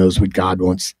 And who knows what God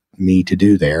wants me to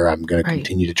do there. I'm going to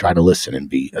continue to try to listen and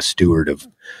be a steward of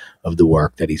the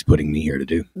work that he's putting me here to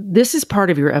do. This is part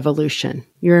of your evolution.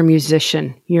 You're a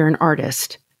musician. You're an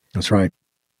artist. That's right.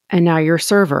 And now you're a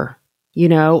server,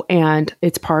 and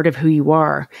it's part of who you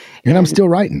are. And I'm still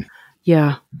writing.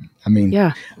 Yeah.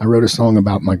 I wrote a song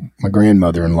about my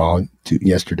grandmother-in-law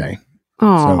yesterday.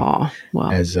 Oh,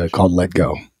 as called "Let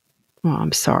Go." Oh,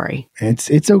 I'm sorry.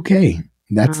 It's okay.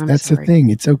 That's the thing.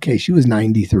 It's okay. She was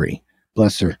 93.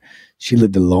 Bless her. She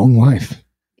lived a long life.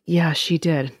 Yeah, she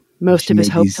did. Most of us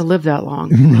hope to live that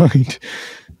long. Right.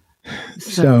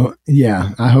 So yeah,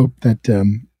 I hope that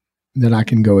that I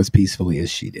can go as peacefully as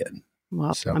she did.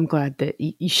 Well, I'm glad that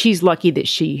she's lucky that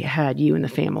she had you and the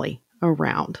family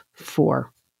around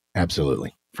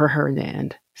absolutely for her in the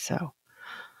end. So,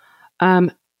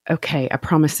 okay, I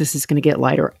promise this is going to get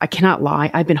lighter. I cannot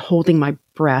lie. I've been holding my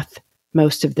breath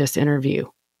most of this interview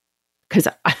because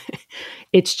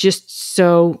it's just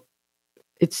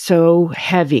it's so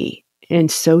heavy and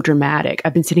so dramatic.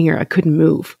 I've been sitting here. I couldn't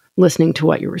move listening to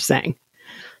what you were saying.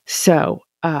 So,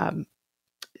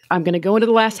 I'm going to go into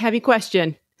the last heavy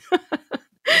question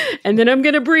and then I'm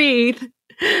going to breathe.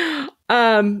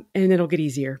 And it'll get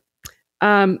easier.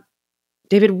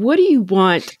 David, what do you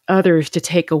want others to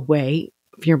take away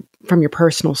from your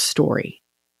personal story?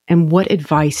 And what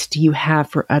advice do you have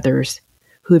for others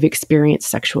who have experienced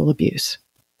sexual abuse?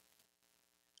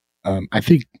 I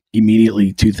think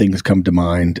immediately two things come to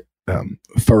mind.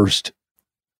 First,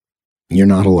 you're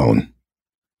not alone.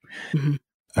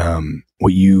 Mm-hmm.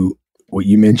 What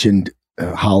you mentioned,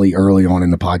 Holly, early on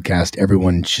in the podcast,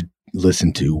 everyone should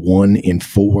listen to. 1 in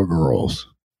 4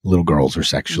 little girls are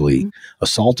sexually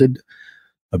assaulted,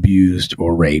 abused,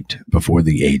 or raped before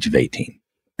the age of 18.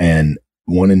 And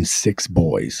 1 in 6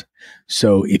 boys.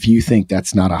 So if you think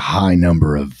that's not a high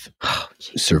number of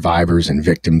survivors and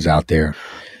victims out there,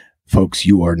 folks,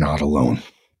 you are not alone.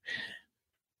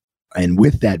 And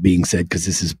with that being said, because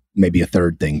this is maybe a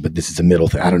third thing, but this is a middle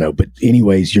thing, I don't know. But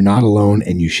anyways, you're not alone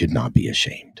and you should not be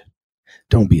ashamed.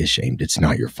 Don't be ashamed. It's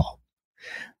not your fault.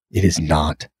 It is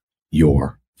not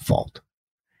your fault.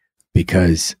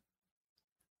 Because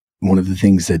one of the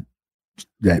things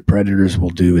that predators will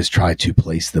do is try to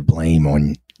place the blame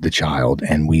on the child,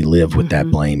 and we live with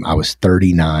that blame. I was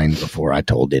 39 before I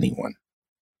told anyone.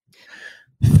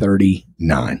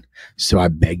 39. So I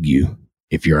beg you,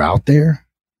 if you're out there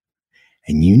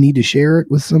and you need to share it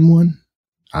with someone,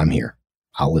 I'm here.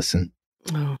 I'll listen.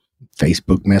 Oh.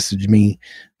 Facebook message me,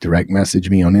 direct message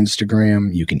me on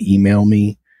Instagram. You can email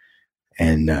me.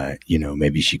 And,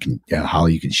 maybe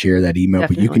Holly, you can share that email,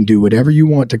 Definitely. But you can do whatever you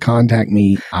want to contact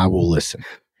me. I will listen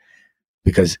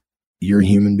because you're a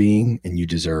human being and you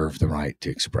deserve the right to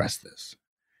express this.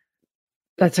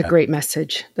 That's a great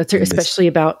message. That's especially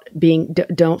about being,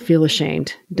 don't feel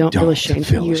ashamed. Don't feel ashamed.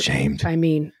 Ashamed. I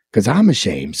mean, because I'm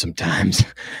ashamed sometimes.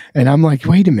 And I'm like,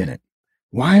 wait a minute.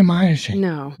 Why am I ashamed?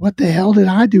 No. What the hell did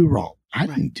I do wrong? I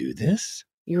didn't do this.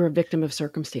 You're a victim of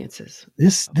circumstances.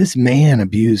 This man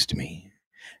abused me.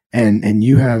 And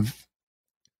you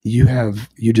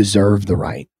deserve the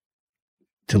right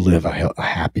to live a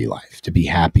happy life, to be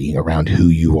happy around who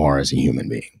you are as a human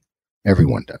being.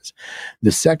 Everyone does.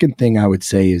 The second thing I would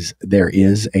say is there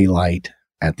is a light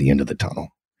at the end of the tunnel.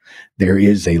 There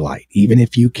is a light. Even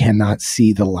if you cannot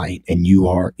see the light and you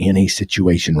are in a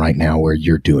situation right now where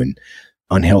you're doing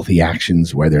unhealthy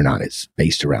actions, whether or not it's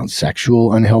based around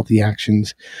sexual unhealthy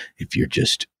actions, if you're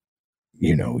just,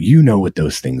 you know what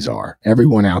those things are.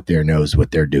 Everyone out there knows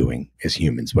what they're doing as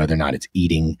humans, whether or not it's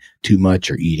eating too much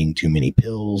or eating too many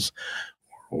pills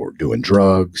or doing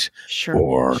drugs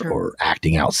or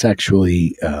acting out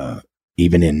sexually. There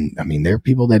are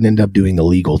people that end up doing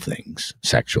illegal things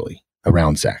sexually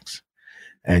around sex.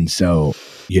 And so,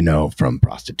 from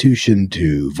prostitution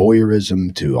to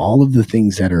voyeurism to all of the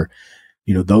things that are,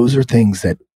 those are things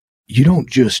that you don't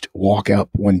just walk up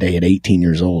one day at 18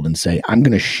 years old and say, I'm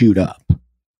going to shoot up.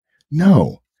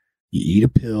 No, you eat a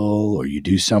pill or you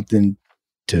do something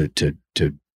to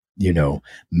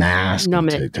mask,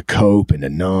 to cope and to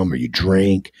numb, or you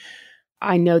drink.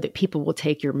 I know that people will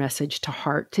take your message to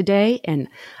heart today. And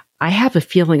I have a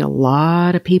feeling a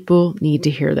lot of people need to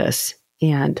hear this.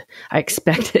 And I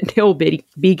expect that they'll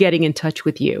be getting in touch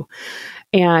with you.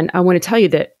 And I want to tell you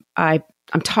that I'm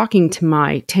talking to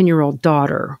my 10-year-old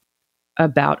daughter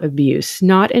about abuse,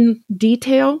 not in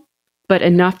detail, but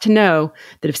enough to know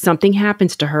that if something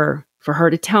happens to her, for her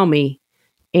to tell me,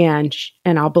 and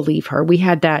I'll believe her. We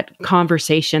had that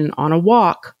conversation on a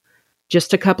walk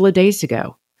just a couple of days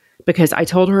ago because I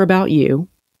told her about you.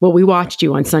 Well, we watched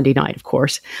you on Sunday night, of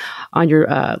course, on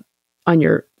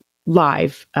your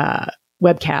live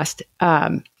webcast.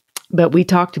 But we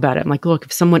talked about it. I'm like, look,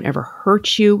 if someone ever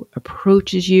hurts you,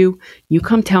 approaches you, you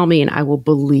come tell me and I will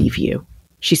believe you.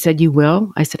 She said, you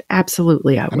will? I said,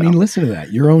 absolutely, I will. I mean, listen to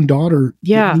that. Your own daughter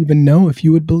didn't even know if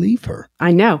you would believe her.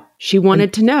 I know. She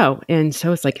wanted to know. And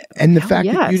so it's like, and the fact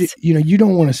that you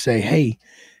don't want to say, hey,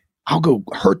 I'll go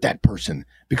hurt that person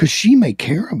because she may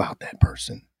care about that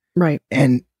person. Right.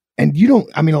 And you don't,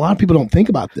 a lot of people don't think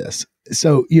about this.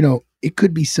 So, it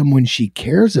could be someone she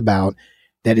cares about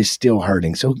that is still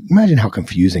hurting. So imagine how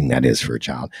confusing that is for a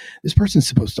child. This person's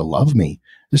supposed to love me.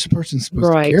 This person's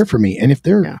supposed to care for me. And if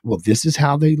they're, this is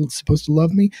how they're supposed to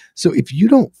love me. So if you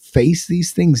don't face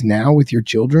these things now with your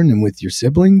children and with your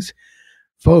siblings,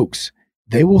 folks,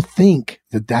 they will think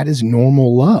that that is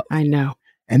normal love. I know.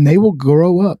 And they will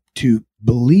grow up to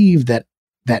believe that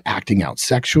acting out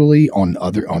sexually on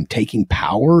taking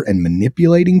power and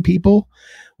manipulating people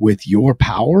with your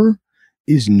power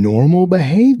is normal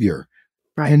behavior.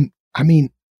 Right. And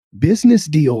business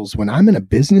deals, when I'm in a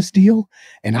business deal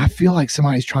and I feel like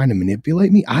somebody's trying to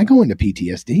manipulate me, I go into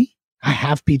PTSD. I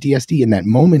have PTSD in that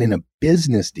moment in a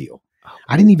business deal.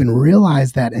 I didn't even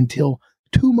realize that until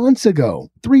 2 months ago,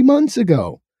 3 months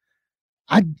ago.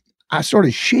 I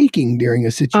started shaking during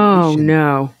a situation. Oh,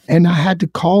 no. And I had to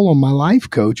call on my life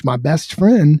coach, my best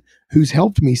friend, who's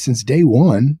helped me since day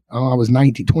one. I was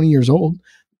 20 years old.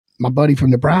 My buddy from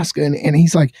Nebraska. And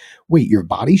he's like, wait, your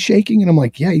body's shaking? And I'm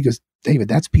like, yeah. He goes, David,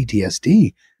 that's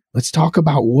PTSD. Let's talk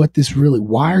about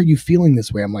why are you feeling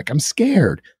this way? I'm like, I'm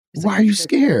scared. Why are you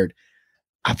scared?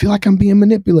 I feel like I'm being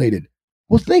manipulated.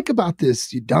 Well, think about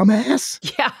this, you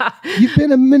dumbass. Yeah. You've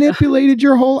been manipulated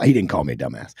your whole, he didn't call me a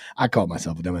dumbass. I called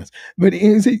myself a dumbass, but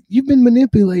you've been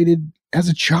manipulated as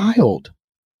a child.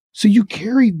 So you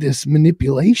carried this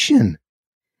manipulation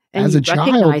and as a child.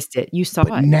 You recognized it. You saw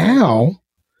it.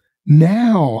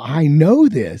 Now I know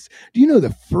this. Do you know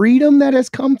the freedom that has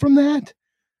come from that?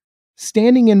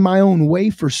 Standing in my own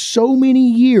way for so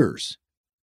many years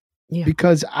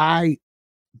because I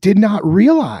did not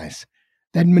realize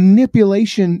that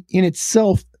manipulation in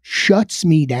itself shuts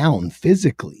me down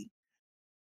physically.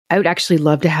 I would actually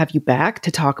love to have you back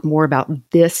to talk more about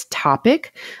this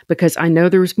topic because I know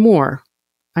there's more.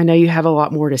 I know you have a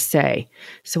lot more to say.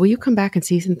 So will you come back in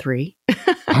season 3?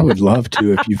 I would love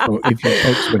to if you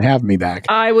folks would have me back.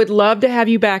 I would love to have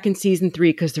you back in season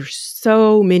 3 because there's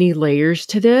so many layers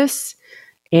to this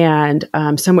and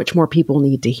so much more people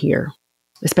need to hear,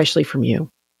 especially from you.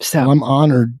 So well, I'm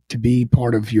honored to be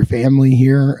part of your family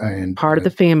here and part of the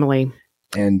family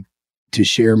and to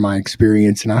share my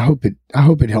experience. And I hope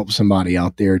it helps somebody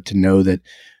out there to know that,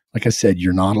 like I said,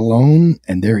 you're not alone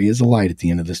and there is a light at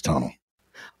the end of this tunnel.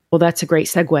 Well, that's a great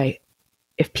segue.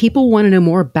 If people want to know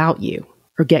more about you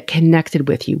or get connected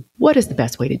with you, what is the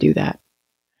best way to do that?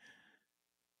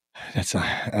 That's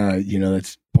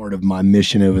that's part of my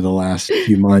mission over the last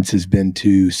few months has been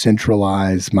to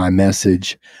centralize my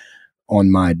message on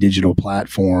my digital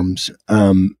platforms.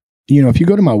 If you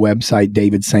go to my website,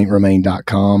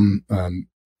 davidsaintromain.com,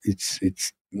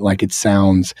 it's like it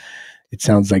sounds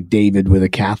like David with a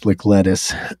Catholic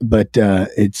lettuce, but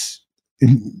it's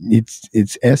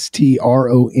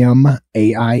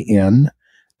STROMAIN.com.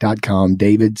 facebook.com,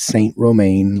 David St.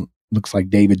 Romain, looks like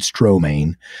David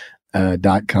Stromain,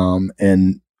 .com.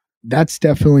 And that's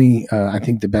definitely, I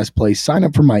think, the best place. Sign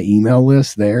up for my email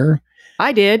list there.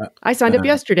 I did. I signed up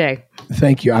yesterday.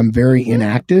 Thank you. I'm very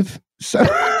inactive. So,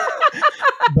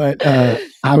 but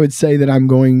I would say that I'm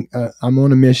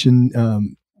on a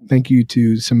mission. Thank you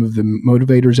to some of the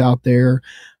motivators out there.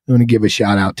 I want to give a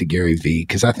shout out to Gary Vee,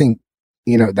 because I think,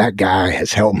 that guy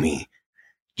has helped me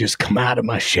just come out of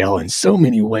my shell in so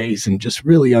many ways and just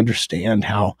really understand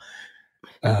how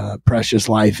precious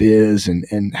life is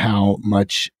and how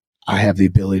much I have the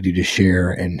ability to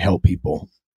share and help people.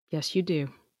 Yes, you do.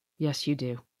 Yes, you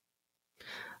do.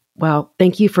 Well,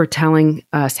 thank you for telling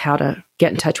us how to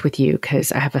get in touch with you,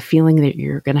 because I have a feeling that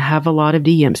you're going to have a lot of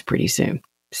DMs pretty soon.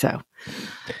 So,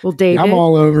 well, David. I'm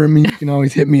all over them. You can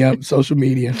always hit me up social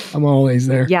media. I'm always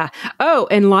there. Yeah. Oh,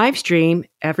 and live stream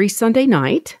every Sunday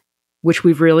night, which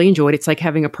we've really enjoyed. It's like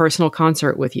having a personal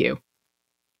concert with you.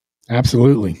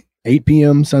 Absolutely. 8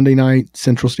 p.m. Sunday night,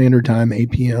 Central Standard Time,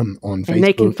 8 p.m. on Facebook. And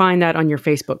they can find that on your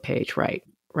Facebook page, right?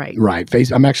 Right.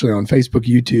 I'm actually on Facebook,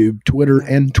 YouTube, Twitter,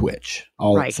 and Twitch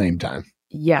all at the same time.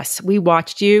 Yes. We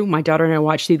watched you. My daughter and I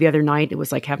watched you the other night. It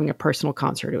was like having a personal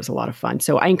concert. It was a lot of fun.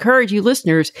 So I encourage you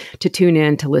listeners to tune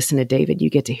in to listen to David. You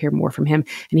get to hear more from him,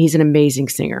 and he's an amazing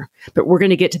singer. But we're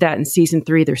going to get to that in season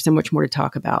 3. There's so much more to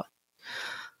talk about.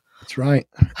 That's right.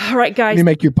 All right, guys. You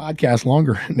make your podcast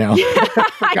longer now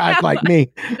for guys like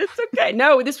me. It's okay.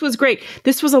 No, this was great.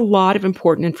 This was a lot of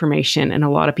important information, and a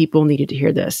lot of people needed to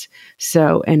hear this.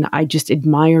 So, and I just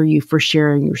admire you for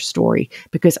sharing your story,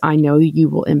 because I know you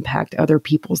will impact other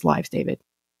people's lives, David.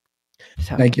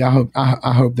 So. Thank you.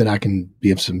 I hope that I can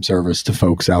be of some service to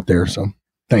folks out there. So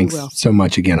thanks so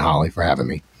much again, Holly, for having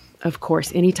me. Of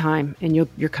course, anytime. And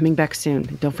you're coming back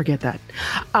soon. Don't forget that.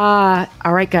 All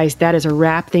right, guys, that is a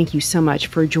wrap. Thank you so much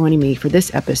for joining me for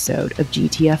this episode of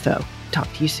GTFO.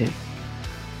 Talk to you soon.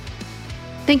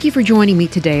 Thank you for joining me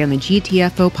today on the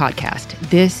GTFO podcast.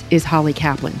 This is Holly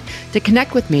Kaplan. To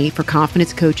connect with me for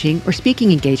confidence coaching or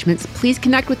speaking engagements, please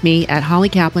connect with me at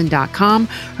hollykaplan.com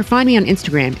or find me on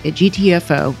Instagram at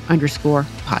GTFO_podcast.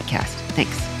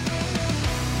 Thanks.